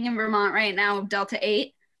we're seeing in Vermont right now of Delta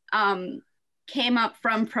 8 came up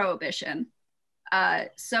from Prohibition.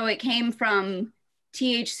 So it came from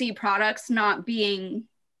THC products not being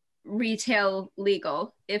retail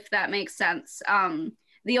legal, if that makes sense.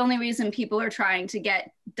 The only reason people are trying to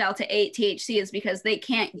get Delta 8 THC is because they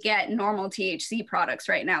can't get normal THC products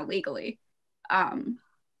right now legally.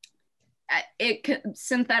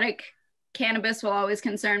 Synthetic cannabis will always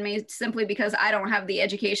concern me simply because I don't have the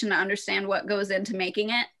education to understand what goes into making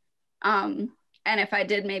it. And if I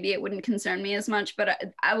did, maybe it wouldn't concern me as much,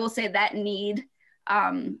 but I will say that need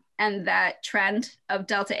and that trend of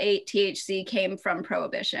Delta-8 THC came from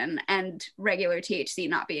prohibition and regular THC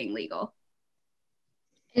not being legal.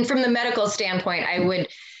 And from the medical standpoint,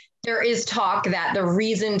 there is talk that the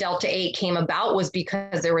reason Delta-8 came about was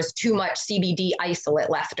because there was too much CBD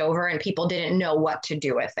isolate left over and people didn't know what to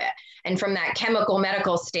do with it. And from that chemical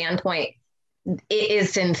medical standpoint, it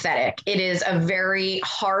is synthetic. It is a very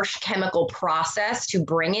harsh chemical process to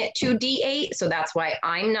bring it to D8. So that's why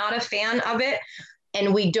I'm not a fan of it.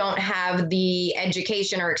 And we don't have the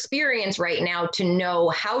education or experience right now to know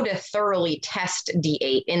how to thoroughly test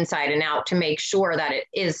D8 inside and out to make sure that it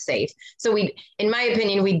is safe. So in my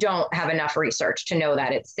opinion, we don't have enough research to know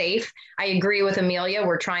that it's safe. I agree with Amelia.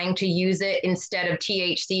 We're trying to use it instead of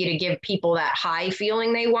THC to give people that high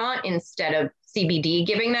feeling they want instead of CBD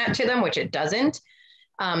giving that to them, which it doesn't.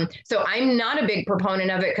 So I'm not a big proponent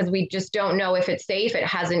of it because we just don't know if it's safe. It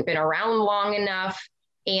hasn't been around long enough.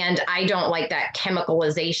 And I don't like that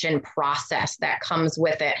chemicalization process that comes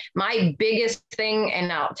with it. My biggest thing,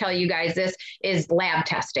 and I'll tell you guys this, is lab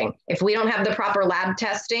testing. If we don't have the proper lab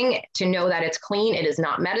testing to know that it's clean, it is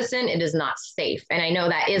not medicine, it is not safe. And I know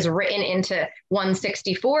that is written into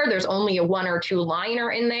 164. There's only a 1 or 2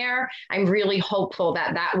 liner in there. I'm really hopeful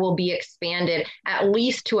that that will be expanded at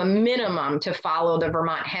least to a minimum to follow the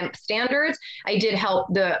Vermont hemp standards. I did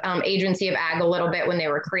help the Agency of Ag a little bit when they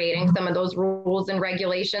were creating some of those rules and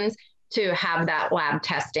regulations to have that lab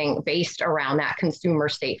testing based around that consumer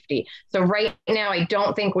safety. So right now, I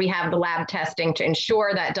don't think we have the lab testing to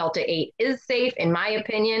ensure that Delta-8 is safe, in my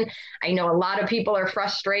opinion. I know a lot of people are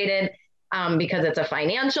frustrated because it's a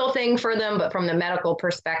financial thing for them, but from the medical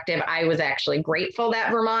perspective, I was actually grateful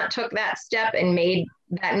that Vermont took that step and made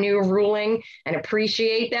that new ruling and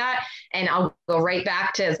appreciate that. And I'll go right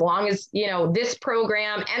back to, as long as, this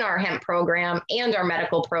program and our hemp program and our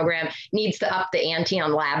medical program needs to up the ante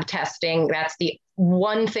on lab testing. That's the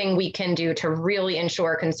one thing we can do to really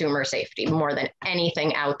ensure consumer safety more than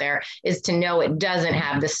anything out there, is to know it doesn't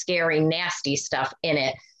have the scary, nasty stuff in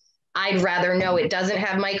it. I'd rather know it doesn't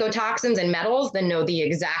have mycotoxins and metals than know the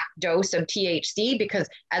exact dose of THC, because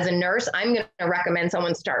as a nurse, I'm going to recommend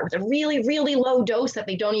someone start with a really, really low dose that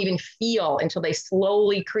they don't even feel until they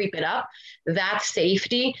slowly creep it up. That's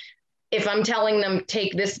safety. If I'm telling them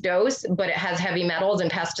take this dose, but it has heavy metals and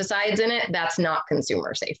pesticides in it, that's not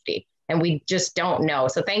consumer safety. And we just don't know.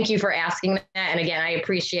 So thank you for asking that. And again, I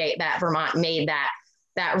appreciate that Vermont made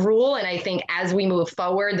that rule. And I think as we move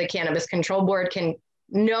forward, the Cannabis Control Board can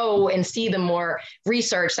know and see the more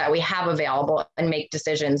research that we have available and make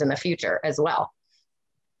decisions in the future as well.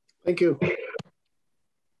 Thank you.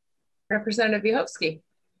 Representative Vyhovsky.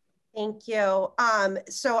 Thank you.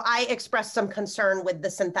 So I expressed some concern with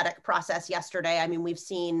the synthetic process yesterday. I mean, we've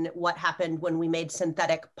seen what happened when we made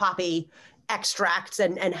synthetic poppy extracts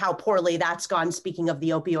and how poorly that's gone, speaking of the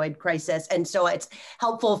opioid crisis. And so it's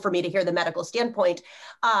helpful for me to hear the medical standpoint.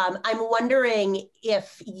 I'm wondering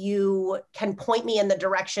if you can point me in the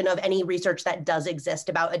direction of any research that does exist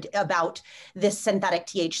about this synthetic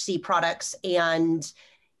THC products and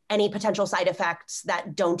any potential side effects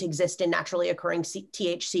that don't exist in naturally occurring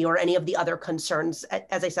THC or any of the other concerns.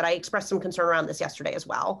 As I said, I expressed some concern around this yesterday as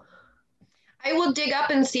well. I will dig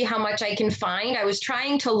up and see how much I can find. I was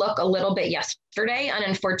trying to look a little bit yesterday, and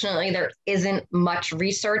unfortunately there isn't much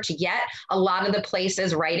research yet. A lot of the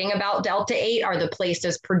places writing about Delta-8 are the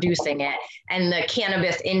places producing it and the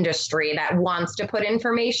cannabis industry that wants to put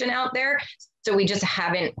information out there. So we just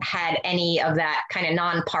haven't had any of that kind of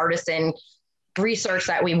nonpartisan research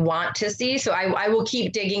that we want to see. So I will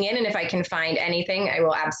keep digging in, and if I can find anything, I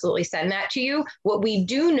will absolutely send that to you. What we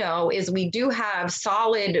do know is we do have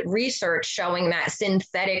solid research showing that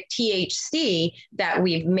synthetic THC that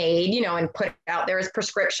we've made, and put out there as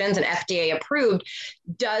prescriptions and FDA approved,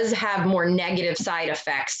 does have more negative side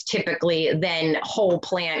effects typically than whole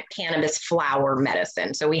plant cannabis flower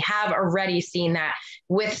medicine. So we have already seen that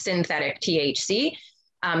with synthetic THC.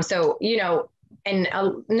 And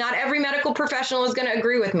not every medical professional is going to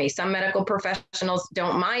agree with me. Some medical professionals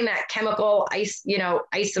don't mind that chemical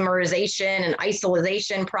isomerization and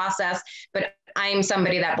isolation process, but I'm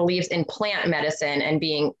somebody that believes in plant medicine and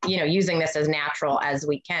being, using this as natural as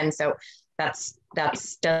we can. So that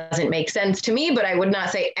doesn't make sense to me, but I would not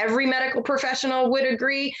say every medical professional would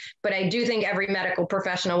agree, but I do think every medical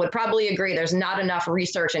professional would probably agree there's not enough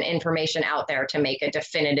research and information out there to make a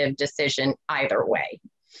definitive decision either way.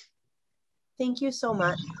 Thank you so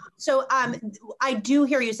much. So I do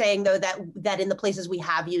hear you saying, though, that in the places we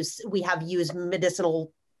have used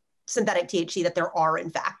medicinal synthetic THC that there are in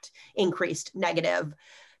fact increased negative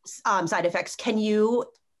side effects. Can you,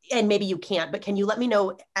 and maybe you can't, but can you let me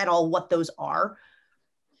know at all what those are?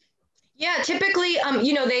 Yeah, typically,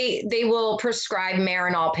 they will prescribe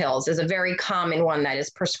Marinol pills is a very common one that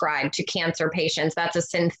is prescribed to cancer patients. That's a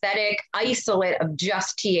synthetic isolate of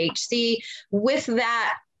just THC. With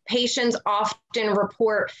that, patients often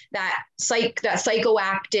report that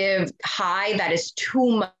psychoactive high that is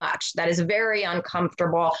too much, that is very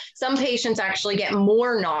uncomfortable. Some patients actually get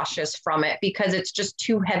more nauseous from it because it's just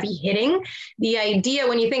too heavy hitting. The idea,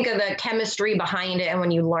 when you think of the chemistry behind it and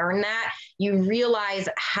when you learn that, you realize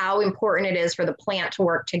how important it is for the plant to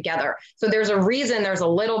work together. So there's a reason there's a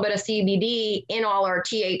little bit of CBD in all our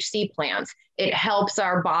THC plants. It helps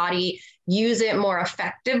our body use it more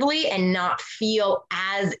effectively and not feel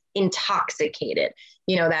as intoxicated,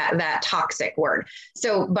 that toxic word.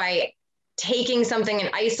 So by taking something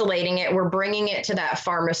and isolating it, we're bringing it to that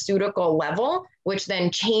pharmaceutical level, which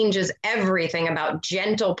then changes everything about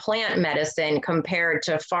gentle plant medicine compared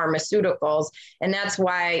to pharmaceuticals. And that's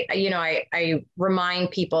why, I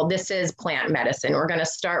remind people, this is plant medicine. We're going to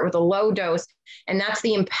start with a low dose. And that's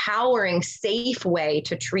the empowering, safe way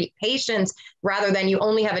to treat patients rather than you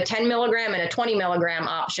only have a 10 milligram and a 20 milligram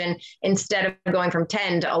option instead of going from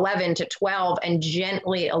 10 to 11 to 12 and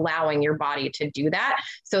gently allowing your body to do that.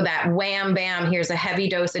 So that wham, bam, here's a heavy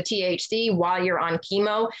dose of THC while you're on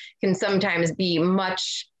chemo can sometimes be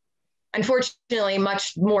unfortunately,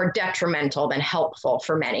 much more detrimental than helpful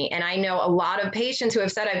for many. And I know a lot of patients who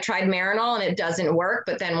have said, I've tried Marinol and it doesn't work.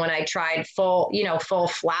 But then when I tried full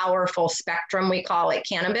flower, full spectrum, we call it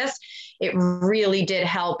cannabis, it really did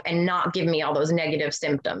help and not give me all those negative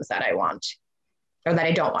symptoms that I want, or that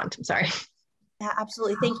I don't want. I'm sorry. Yeah,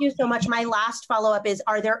 absolutely. Thank you so much. My last follow-up is,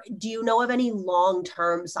 do you know of any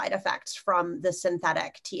long-term side effects from the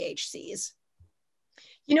synthetic THCs?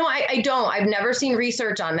 I don't. I've never seen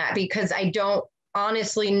research on that because I don't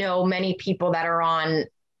honestly know many people that are on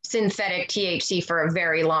synthetic THC for a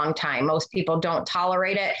very long time. Most people don't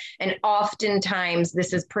tolerate it. And oftentimes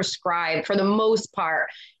this is prescribed for the most part,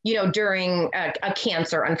 during a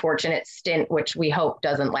cancer unfortunate stint, which we hope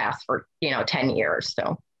doesn't last for, 10 years.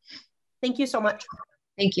 So thank you so much.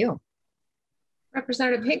 Thank you.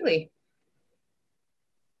 Representative Higley.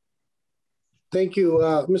 Thank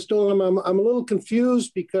you, Ms. Dolan. I'm a little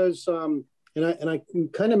confused because, and I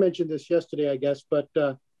kind of mentioned this yesterday, I guess, but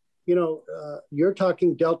you're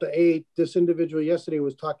talking Delta 8. This individual yesterday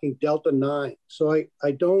was talking Delta 9. So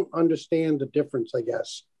I don't understand the difference, I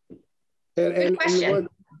guess. Good question.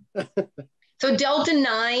 So Delta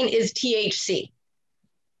 9 is THC.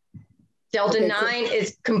 Delta 9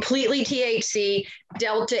 is completely THC.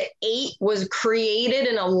 Delta 8 was created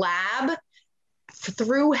in a lab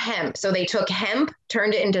through hemp. So they took hemp,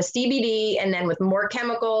 turned it into CBD, and then with more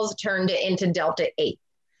chemicals, turned it into Delta 8.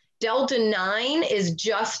 Delta 9 is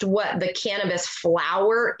just what the cannabis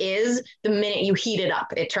flower is the minute you heat it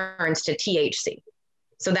up. It turns to THC.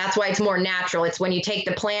 So that's why it's more natural. It's when you take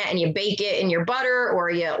the plant and you bake it in your butter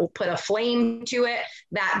or you put a flame to it,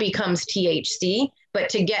 that becomes THC. But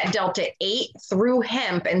to get Delta 8 through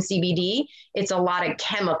hemp and CBD, it's a lot of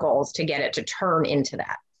chemicals to get it to turn into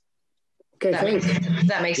that. Okay, thanks. Does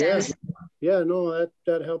that make sense? Yeah, no,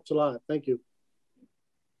 that helps a lot. Thank you.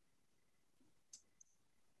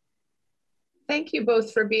 Thank you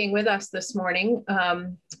both for being with us this morning.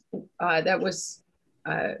 That was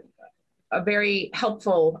a very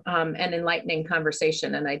helpful and enlightening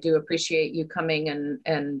conversation, and I do appreciate you coming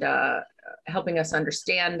and helping us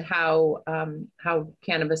understand how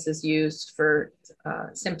cannabis is used for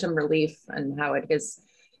symptom relief and how it has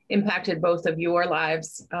impacted both of your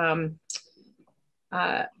lives.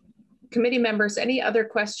 Committee members, any other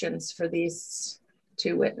questions for these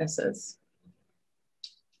two witnesses?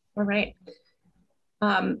 All right.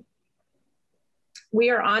 We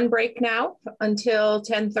are on break now until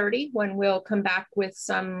 10:30 when we'll come back with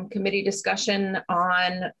some committee discussion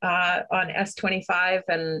on S.25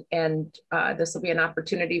 and this will be an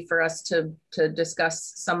opportunity for us to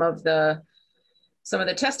discuss some of the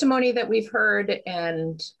testimony that we've heard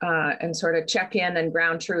and sort of check in and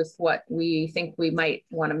ground truth what we think we might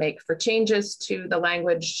want to make for changes to the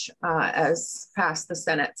language as passed the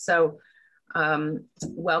Senate. So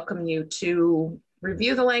welcome you to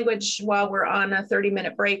review the language while we're on a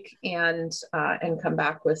 30-minute break and come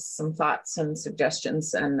back with some thoughts and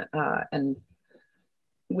suggestions and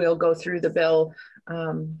we'll go through the bill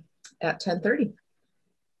at 10:30.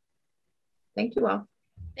 Thank you all.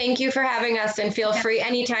 Thank you for having us and feel free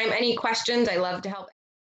anytime, any questions, I love to help.